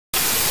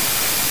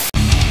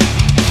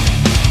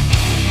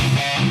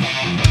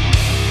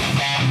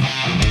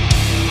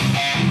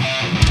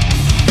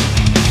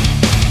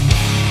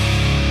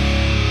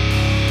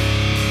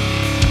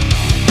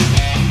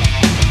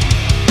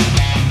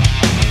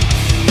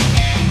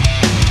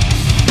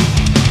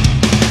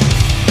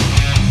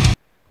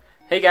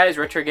Hey guys,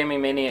 Retro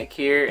Gaming Maniac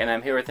here, and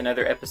I'm here with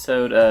another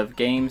episode of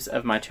Games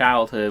of My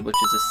Childhood,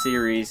 which is a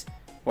series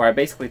where I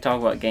basically talk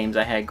about games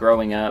I had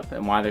growing up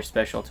and why they're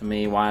special to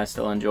me, why I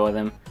still enjoy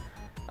them.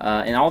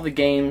 And all the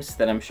games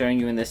that I'm showing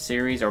you in this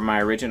series are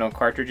my original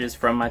cartridges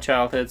from my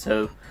childhood,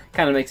 so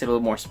kind of makes it a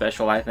little more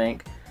special, I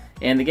think.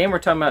 And the game we're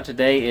talking about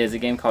today is a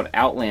game called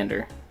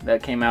Outlander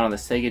that came out on the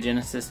Sega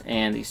Genesis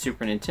and the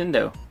Super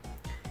Nintendo.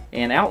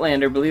 And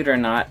Outlander, believe it or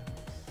not,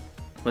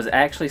 was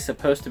actually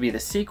supposed to be the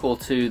sequel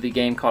to the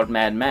game called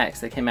Mad Max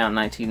that came out in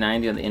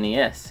 1990 on the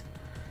NES.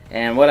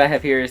 And what I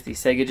have here is the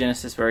Sega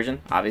Genesis version,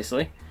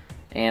 obviously.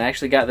 And I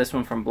actually got this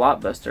one from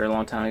Blockbuster a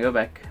long time ago,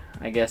 back,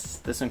 I guess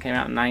this one came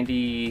out in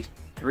 93.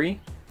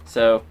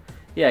 So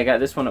yeah, I got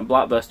this one at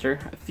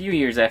Blockbuster a few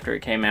years after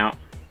it came out.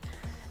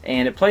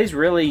 And it plays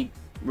really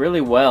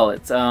well.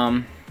 It's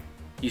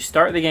you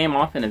start the game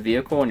off in a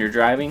vehicle when you're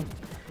driving,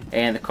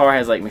 and the car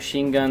has like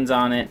machine guns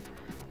on it,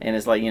 and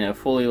it's like, you know,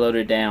 fully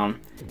loaded down.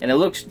 And it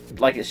looks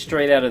like it's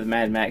straight out of the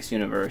Mad Max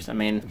universe. I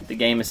mean, the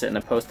game is set in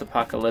a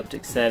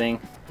post-apocalyptic setting.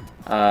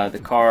 The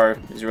car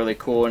is really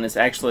cool, and it's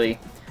actually,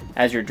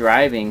 as you're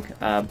driving,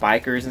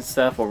 bikers and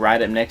stuff will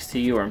ride up next to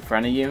you or in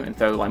front of you and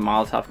throw like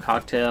Molotov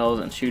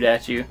cocktails and shoot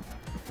at you.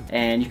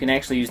 And you can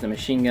actually use the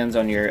machine guns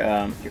on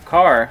your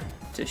car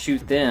to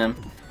shoot them.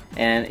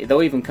 And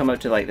they'll even come up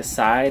to like the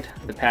side,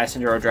 the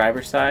passenger or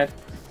driver side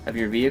of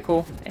your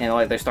vehicle, and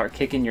like they start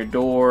kicking your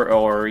door,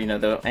 or you know,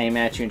 they'll aim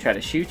at you and try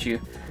to shoot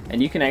you.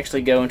 And you can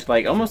actually go into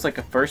like almost like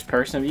a first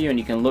person view, and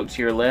you can look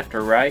to your left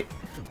or right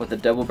with a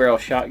double barrel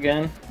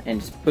shotgun and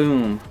just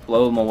boom,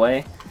 blow them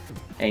away.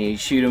 And you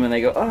shoot them and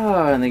they go,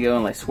 oh, and they go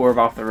and like swerve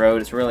off the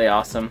road. It's really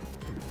awesome.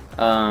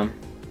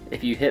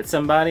 If you hit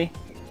somebody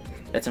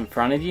that's in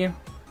front of you,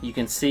 you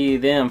can see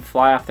them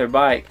fly off their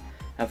bike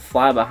and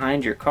fly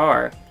behind your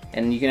car,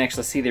 and you can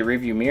actually see the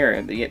rearview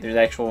mirror. There's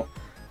actual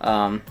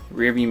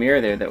rearview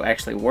mirror there that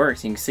actually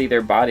works. You can see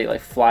their body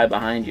like fly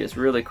behind you. It's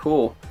really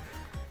cool.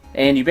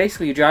 And you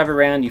basically drive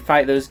around, you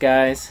fight those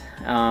guys,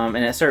 and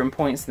at certain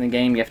points in the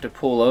game you have to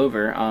pull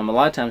over, a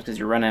lot of times because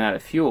you're running out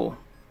of fuel.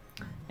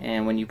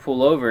 And when you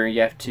pull over,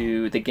 you have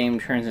to, the game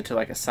turns into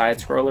like a side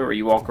scroller where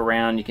you walk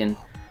around, you can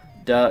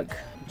duck,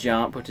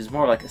 jump, which is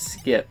more like a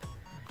skip,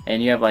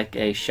 and you have like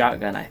a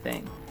shotgun, I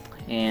think.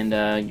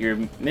 And your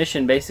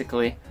mission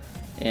basically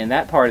in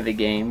that part of the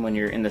game, when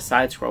you're in the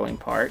side scrolling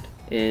part,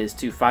 is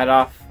to fight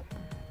off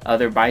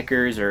other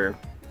bikers, or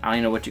I don't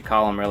even know what you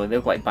call them really, they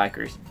look like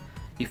bikers.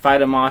 You fight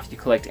them off, you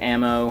collect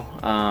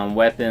ammo,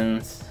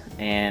 weapons,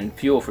 and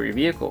fuel for your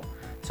vehicle.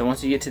 So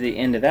once you get to the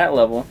end of that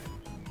level,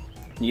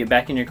 you get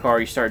back in your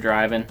car, you start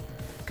driving,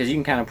 because you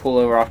can kind of pull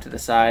over off to the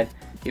side,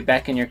 get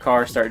back in your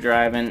car, start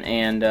driving,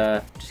 and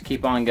just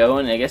keep on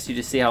going. I guess you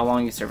just see how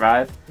long you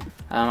survive.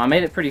 I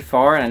made it pretty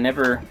far, and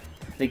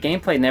the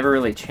gameplay never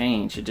really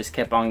changed. It just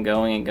kept on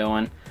going and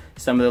going.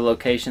 Some of the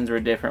locations were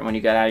different when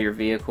you got out of your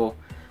vehicle,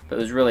 but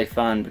it was really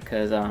fun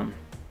because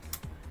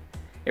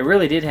it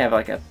really did have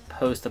like a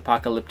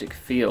post-apocalyptic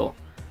feel,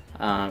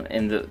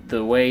 and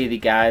the way the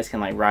guys can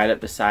like ride up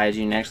beside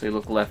you and actually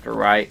look left or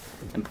right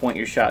and point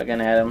your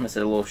shotgun at them. It's a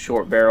little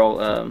short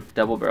barrel,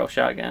 double barrel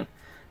shotgun.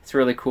 It's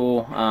really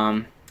cool.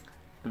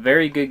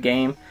 Very good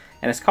game,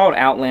 and it's called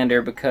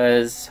Outlander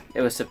because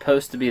it was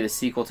supposed to be the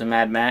sequel to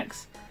Mad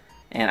Max,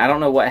 and I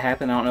don't know what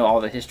happened. I don't know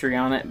all the history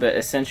on it, but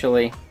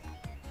essentially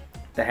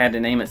they had to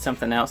name it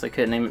something else. They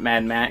couldn't name it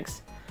Mad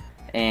Max,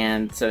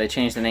 and so they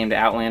changed the name to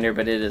Outlander.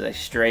 But it is a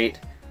straight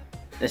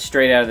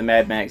out of the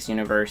Mad Max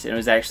universe. It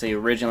was actually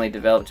originally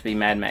developed to be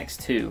Mad Max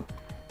 2.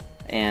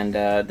 And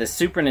the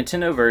Super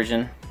Nintendo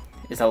version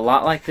is a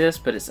lot like this,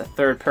 but it's a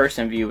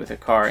third-person view with a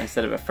car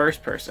instead of a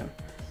first-person.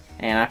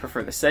 And I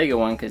prefer the Sega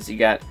one because you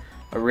got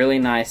a really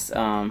nice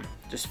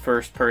just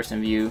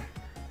first-person view,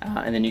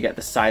 and then you got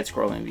the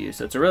side-scrolling view.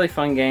 So it's a really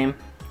fun game,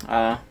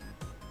 and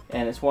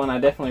it's one I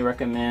definitely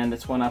recommend.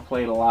 It's one I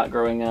played a lot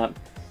growing up.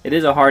 It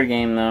is a hard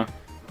game though.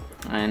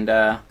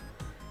 And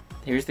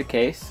here's the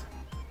case.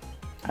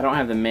 I don't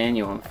have the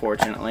manual,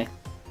 unfortunately,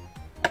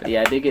 but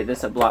yeah, I did get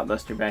this at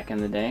Blockbuster back in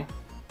the day.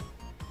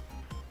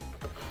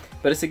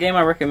 But it's a game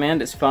I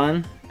recommend. It's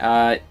fun.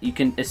 You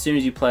can, as soon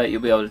as you play it,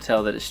 you'll be able to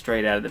tell that it's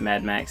straight out of the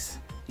Mad Max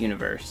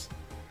universe.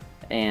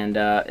 And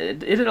it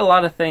did a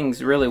lot of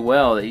things really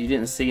well that you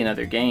didn't see in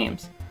other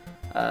games.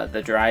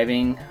 The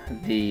driving,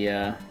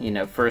 the you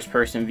know,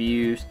 first-person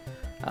views,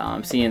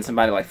 seeing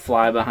somebody like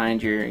fly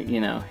behind your,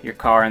 you know, your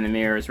car in the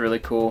mirror is really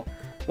cool.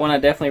 One I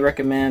definitely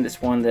recommend.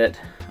 It's one that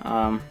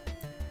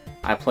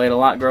I played a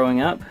lot growing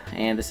up,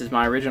 and this is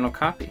my original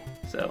copy.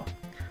 So,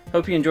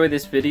 hope you enjoyed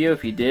this video.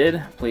 If you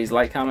did, please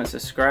like, comment,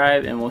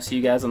 subscribe, and we'll see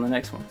you guys on the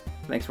next one.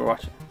 Thanks for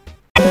watching.